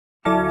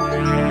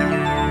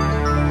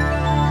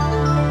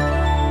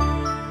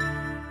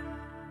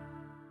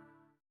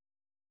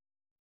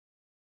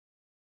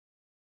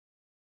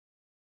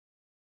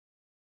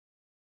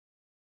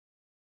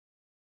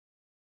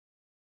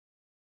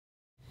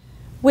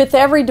With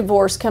every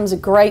divorce comes a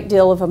great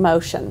deal of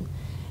emotion.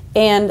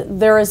 And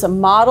there is a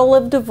model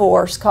of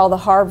divorce called the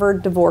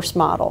Harvard Divorce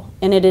Model,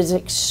 and it is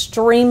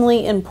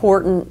extremely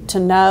important to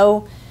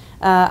know.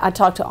 I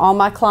talk to all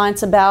my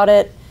clients about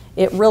it.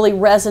 It really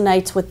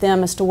resonates with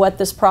them as to what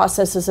this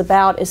process is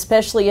about,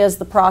 especially as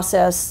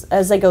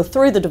they go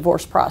through the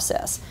divorce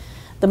process.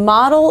 The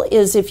model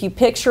is, if you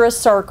picture a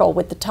circle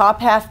with the top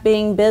half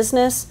being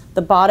business,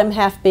 the bottom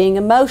half being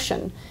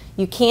emotion.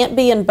 You can't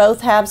be in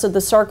both halves of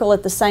the circle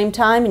at the same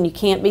time, and you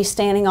can't be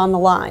standing on the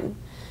line.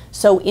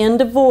 So in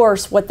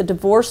divorce, what the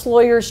divorce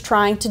lawyer is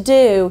trying to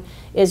do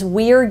is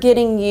we are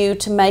getting you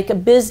to make a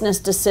business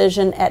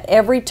decision at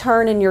every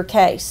turn in your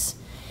case.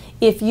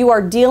 If you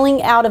are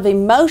dealing out of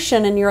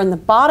emotion and you're in the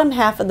bottom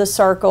half of the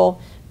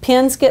circle,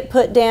 pins get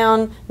put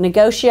down,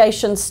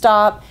 negotiations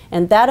stop,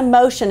 and that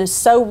emotion is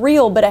so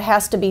real, but it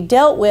has to be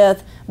dealt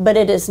with, but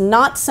it is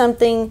not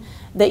something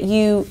that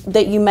you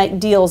make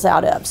deals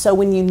out of. So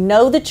when you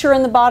know that you're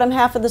in the bottom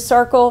half of the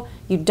circle,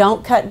 you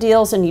don't cut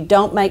deals and you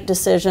don't make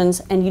decisions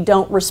and you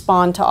don't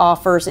respond to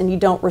offers and you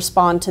don't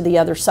respond to the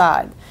other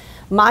side.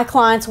 My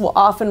clients will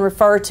often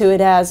refer to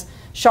it as,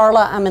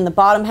 Charla, I'm in the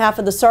bottom half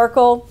of the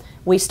circle.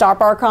 We stop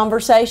our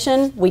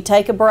conversation, we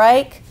take a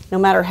break, no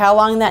matter how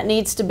long that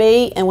needs to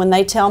be, and when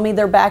they tell me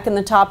they're back in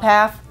the top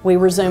half, we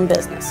resume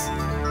business.